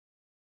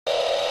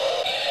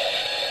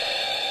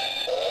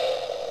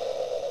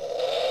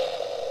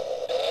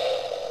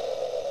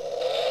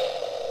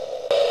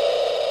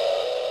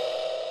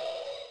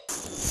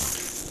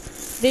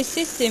This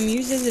system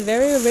uses a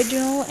very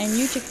original and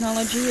new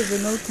technology of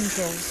remote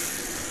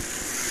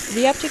controls.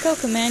 The optical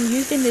command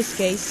used in this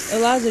case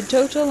allows a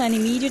total and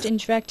immediate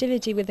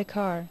interactivity with the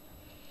car.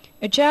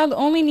 A child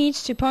only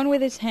needs to point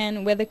with his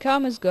hand where the car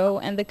must go,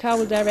 and the car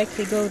will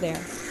directly go there.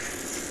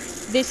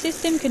 This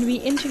system can be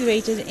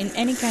integrated in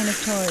any kind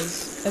of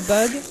toys, a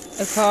bug,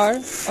 a car,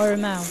 or a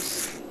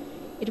mouse.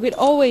 It will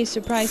always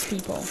surprise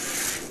people.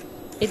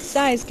 Its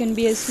size can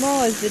be as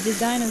small as the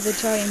design of the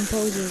toy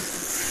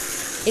imposes.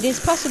 It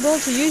is possible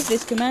to use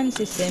this command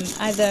system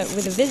either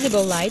with a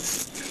visible light,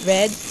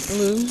 red,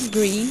 blue,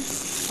 green,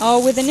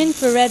 or with an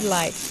infrared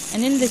light,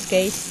 and in this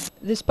case,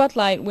 the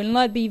spotlight will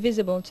not be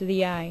visible to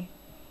the eye.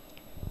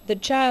 The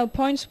child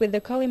points with the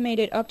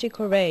collimated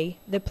optical ray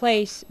the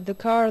place the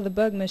car or the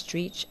bug must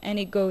reach, and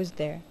it goes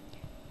there.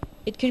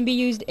 It can be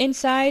used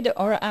inside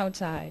or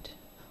outside,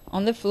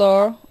 on the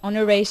floor, on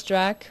a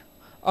racetrack,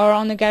 or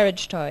on a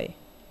garage toy.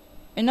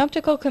 An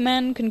optical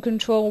command can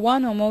control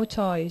one or more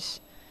toys.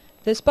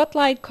 The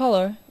spotlight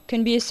color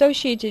can be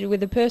associated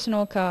with a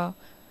personal car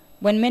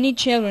when many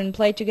children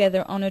play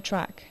together on a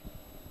track.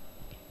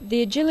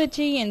 The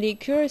agility and the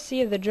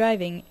accuracy of the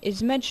driving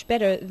is much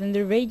better than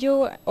the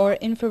radio or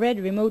infrared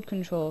remote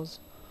controls,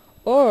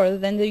 or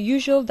than the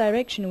usual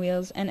direction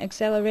wheels and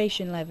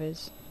acceleration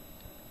levers.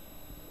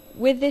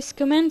 With this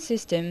command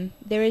system,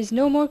 there is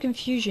no more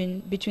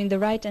confusion between the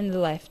right and the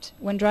left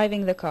when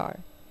driving the car.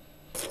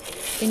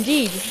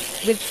 Indeed,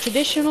 with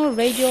traditional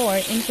radio or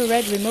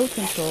infrared remote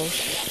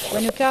controls,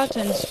 when a car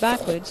turns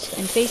backwards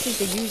and faces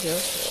the user,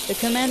 the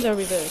commands are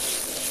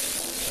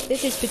reversed.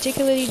 This is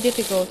particularly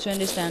difficult to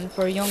understand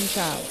for a young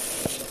child.